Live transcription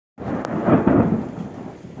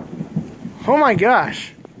Oh my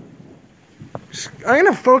gosh. I'm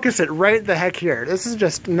gonna focus it right the heck here. This is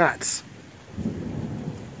just nuts.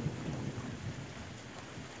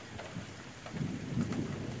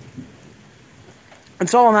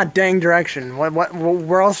 It's all in that dang direction.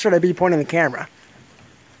 Where else should I be pointing the camera?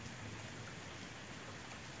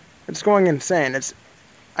 It's going insane.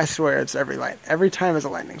 I swear it's every light. Every time is a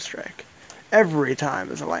lightning strike. Every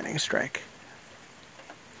time is a lightning strike.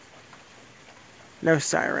 No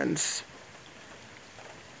sirens.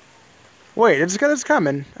 Wait, it's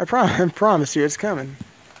coming. I promise you, it's coming.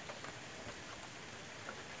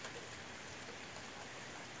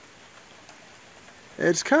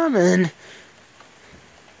 It's coming.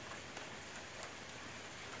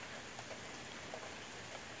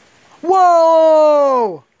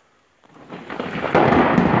 Whoa!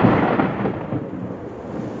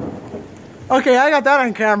 Okay, I got that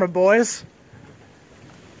on camera, boys.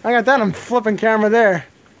 I got that on flipping camera there.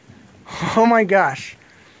 Oh my gosh.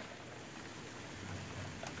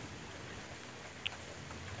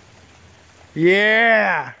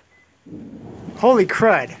 Yeah! Holy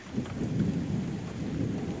crud.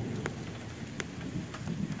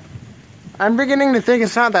 I'm beginning to think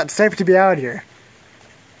it's not that safe to be out here.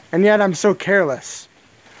 And yet I'm so careless.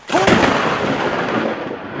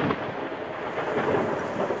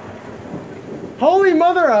 Holy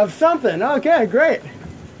mother of something. Okay, great.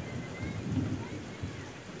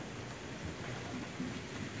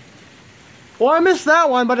 Well, I missed that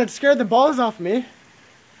one, but it scared the balls off me.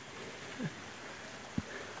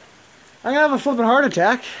 I'm gonna have a flipping heart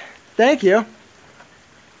attack. Thank you.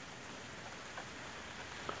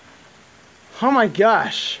 Oh my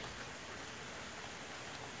gosh.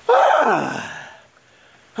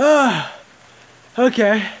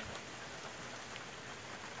 Okay.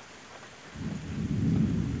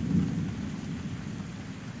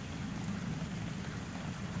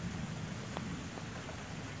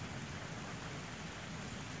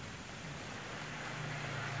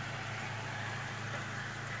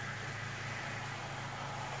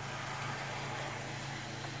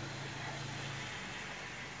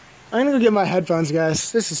 I'm gonna go get my headphones,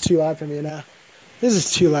 guys. This is too loud for me now. This is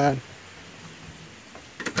too loud.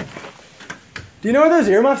 Do you know where those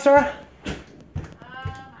earmuffs are? I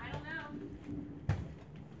don't know.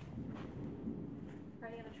 Are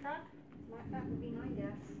they in a truck? That would be my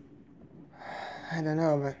guess. I don't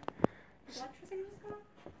know, but... Is electricity just gone?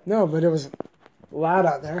 No, but it was loud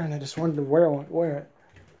out there, and I just wanted to wear it.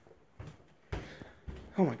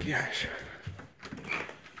 Oh my gosh.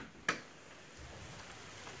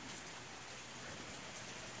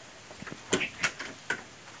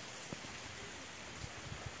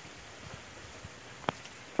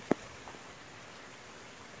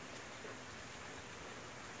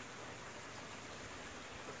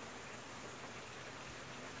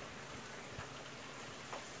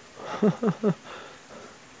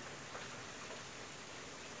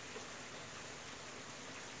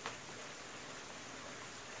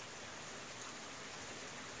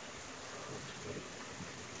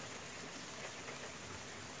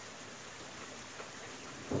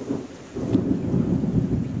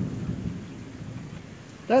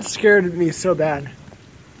 That scared me so bad.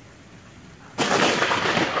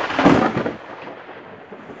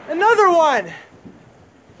 Another one!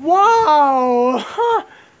 Wow!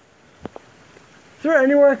 Is there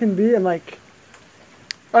anywhere I can be and like...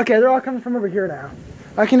 Okay, they're all coming from over here now.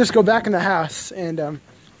 I can just go back in the house and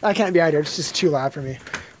I can't be out here. It's just too loud for me.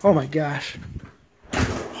 Oh my gosh.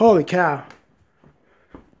 Holy cow.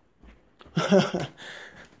 Okay.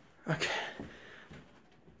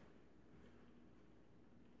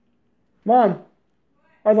 Mom,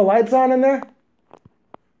 are the lights on in there?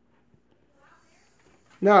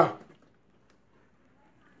 No.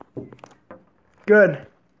 Good.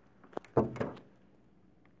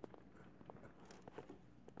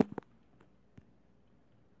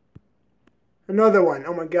 Another one.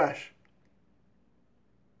 Oh my gosh.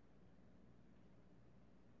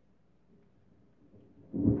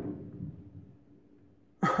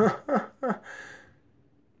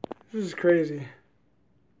 This is crazy.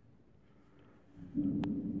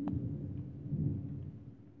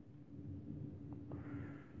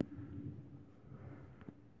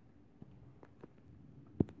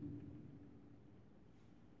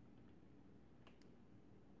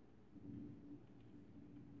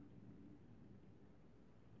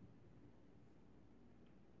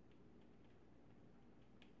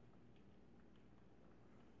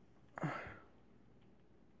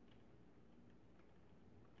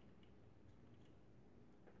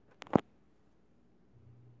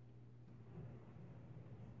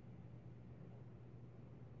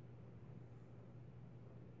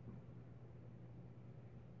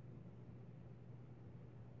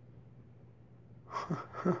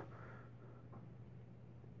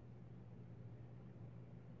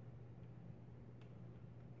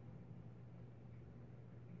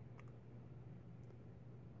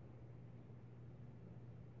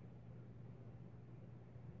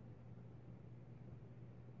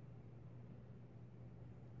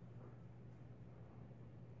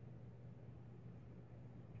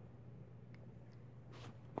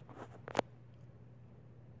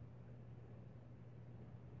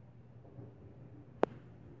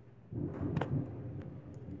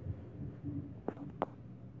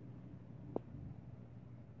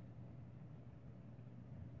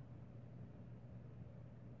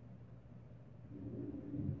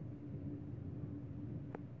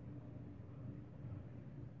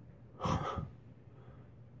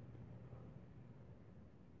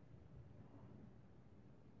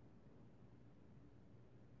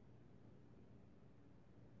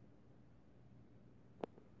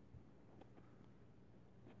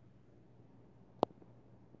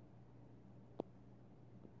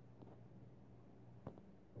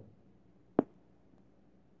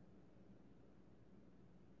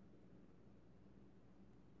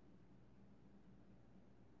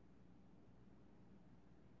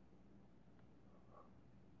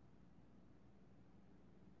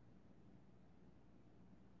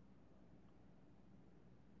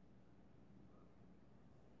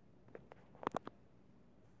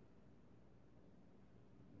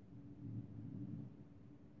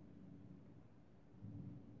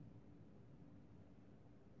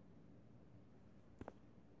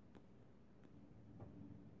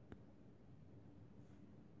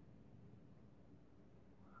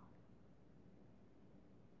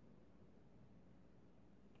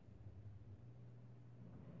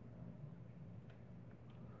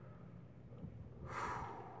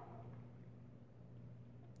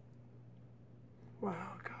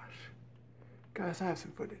 Wow, gosh. Guys, I have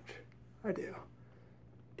some footage. I do.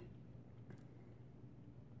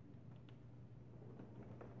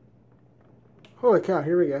 Holy cow,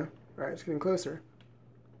 here we go. Alright, it's getting closer.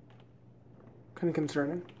 Kind of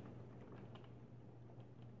concerning.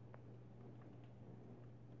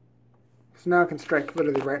 So now I can strike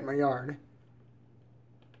literally right in my yard.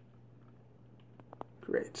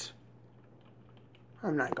 Great.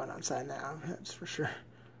 I'm not going outside now, that's for sure.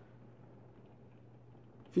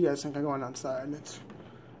 If you guys think I'm going outside, it's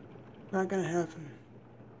not gonna happen.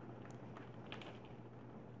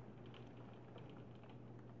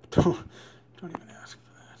 Don't even ask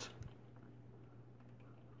for that.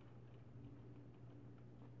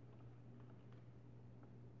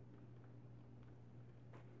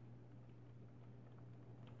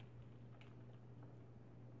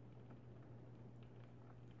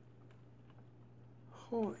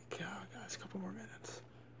 Holy cow, guys, a couple more minutes.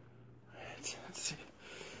 Alright, let's see.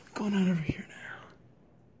 Going on over here now.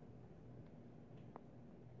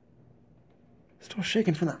 Still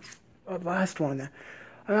shaking from that last one.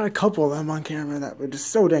 I got a couple of them on camera that were just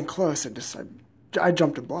so dang close. I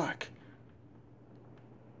jumped a block.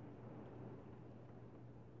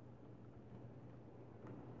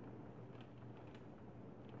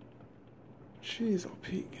 Jeez, oh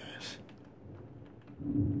Pete, guys.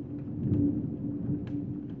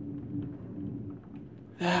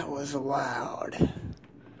 That was loud.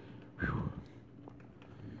 Whew.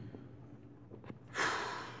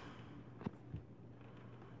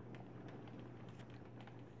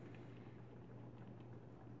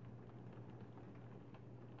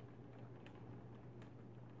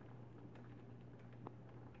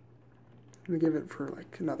 I'm gonna give it for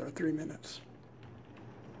like another 3 minutes.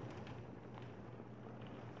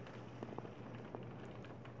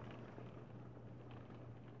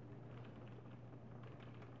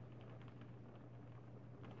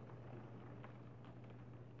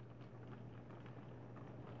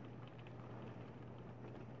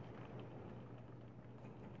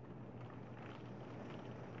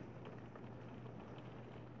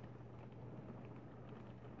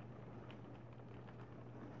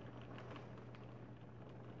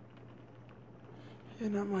 Yeah,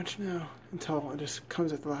 not much now, until it just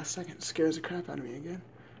comes at the last second and scares the crap out of me again.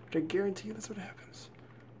 But I guarantee you that's what happens.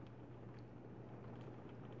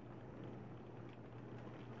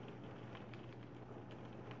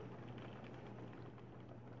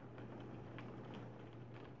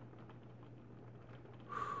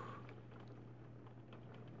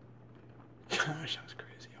 Gosh, that was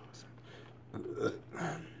crazy awesome.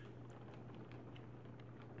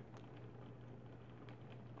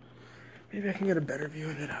 Maybe I can get a better view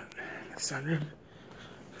of it out in the sunroom.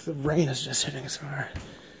 Because the rain is just hitting so hard.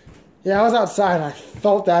 Yeah, I was outside and I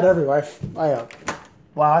felt that everywhere.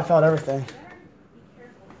 Wow, I felt everything.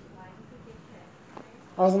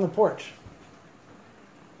 I was on the porch.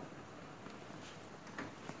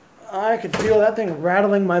 I could feel that thing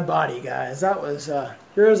rattling my body, guys. That was,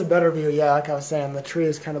 here's a better view. Yeah, like I was saying, the tree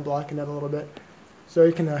is kind of blocking it a little bit. So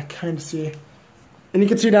you can kind of see. And you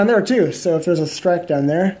can see down there too. So if there's a strike down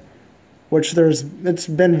there, which it's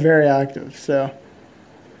been very active, so.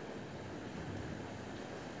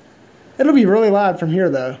 It'll be really loud from here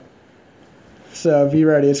though. So be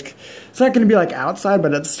ready. It's not going to be like outside,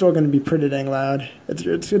 but it's still going to be pretty dang loud.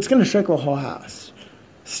 It's going to shake the whole house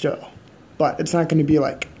still. But it's not going to be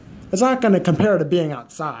like, it's not going to compare to being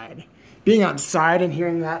outside. Being outside and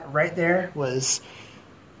hearing that right there was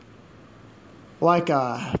like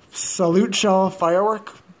a salute shell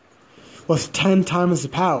firework with 10 times the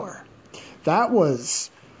power. That was,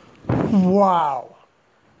 wow.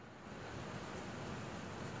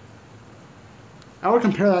 I would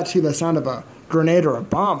compare that to the sound of a grenade or a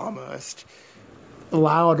bomb almost,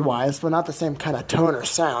 loud-wise, but not the same kind of tone or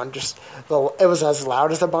sound. Just it was as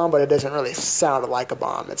loud as a bomb, but it doesn't really sound like a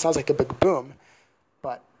bomb. It sounds like a big boom,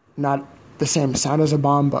 but not the same sound as a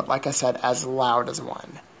bomb, but like I said, as loud as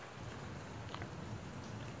one.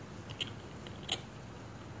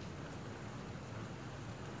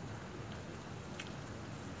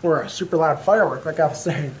 Or a super loud firework, like I was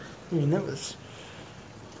saying. I mean, it was...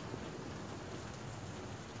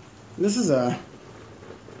 This is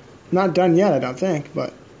not done yet, I don't think,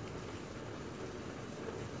 but...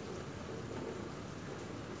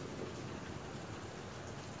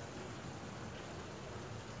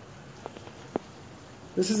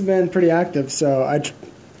 This has been pretty active, so I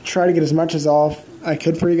try to get as much as all I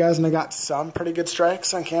could for you guys, and I got some pretty good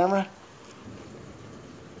strikes on camera.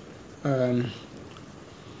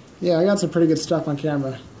 Yeah, I got some pretty good stuff on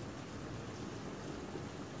camera.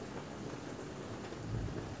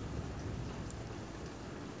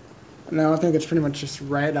 Now I think it's pretty much just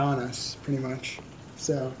right on us, pretty much.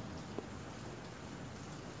 So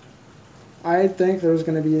I think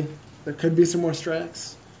there could be some more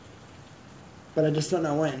strikes, but I just don't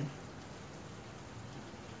know when.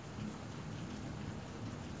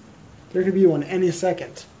 There could be one any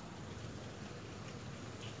second.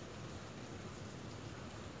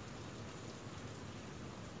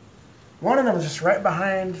 One of them was just right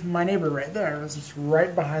behind my neighbor right there. It was just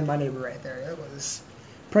right behind my neighbor right there. It was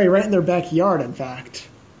probably right in their backyard, in fact.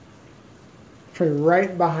 Probably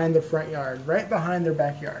right behind the front yard. Right behind their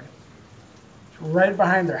backyard. Right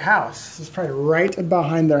behind their house. It's probably right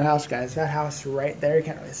behind their house, guys. That house right there. You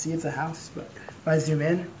can't really see it's a house, but if I zoom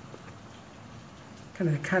in,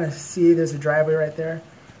 kind of see there's a driveway right there.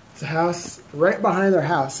 It's a house. Right behind their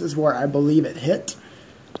house is where I believe it hit.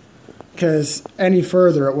 Because any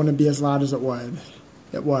further, it wouldn't be as loud as it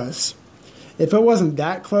was. If it wasn't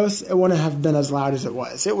that close, it wouldn't have been as loud as it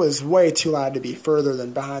was. It was way too loud to be further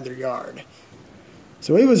than behind their yard.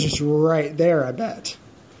 So it was just right there, I bet.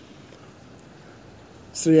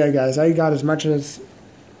 So yeah, guys, I got as much as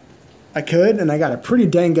I could, and I got a pretty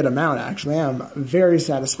dang good amount, actually. I'm very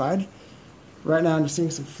satisfied. Right now, I'm just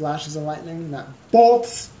seeing some flashes of lightning, not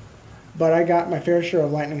bolts, but I got my fair share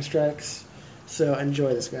of lightning strikes. So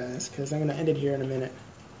enjoy this, guys, because I'm going to end it here in a minute.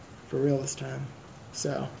 For real this time.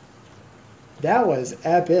 So, that was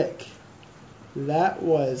epic. That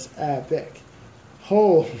was epic.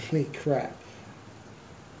 Holy crap.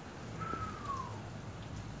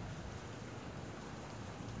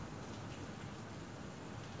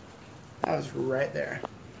 That was right there.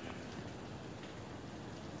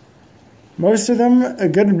 Most of them, a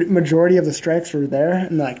good majority of the strikes were there,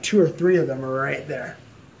 and like 2 or 3 of them were right there.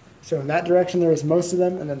 So in that direction there was most of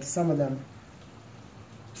them, and then some of them,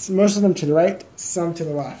 most of them to the right, some to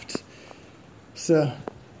the left. So,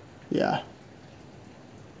 yeah.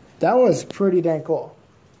 That was pretty dang cool.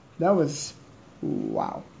 That was,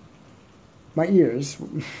 wow. My ears,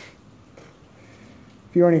 if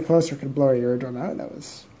you were any closer, could blow your eardrum out. That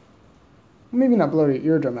was, maybe not blow your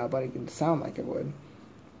eardrum out, but it can sound like it would.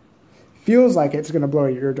 Feels like it's going to blow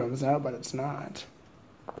your eardrums out, but it's not.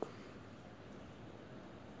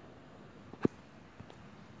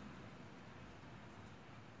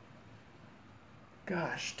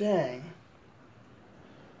 Gosh dang.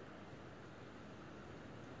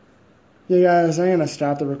 Yeah, guys, I'm going to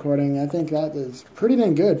stop the recording. I think that is pretty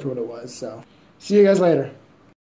dang good for what it was, so see you guys later.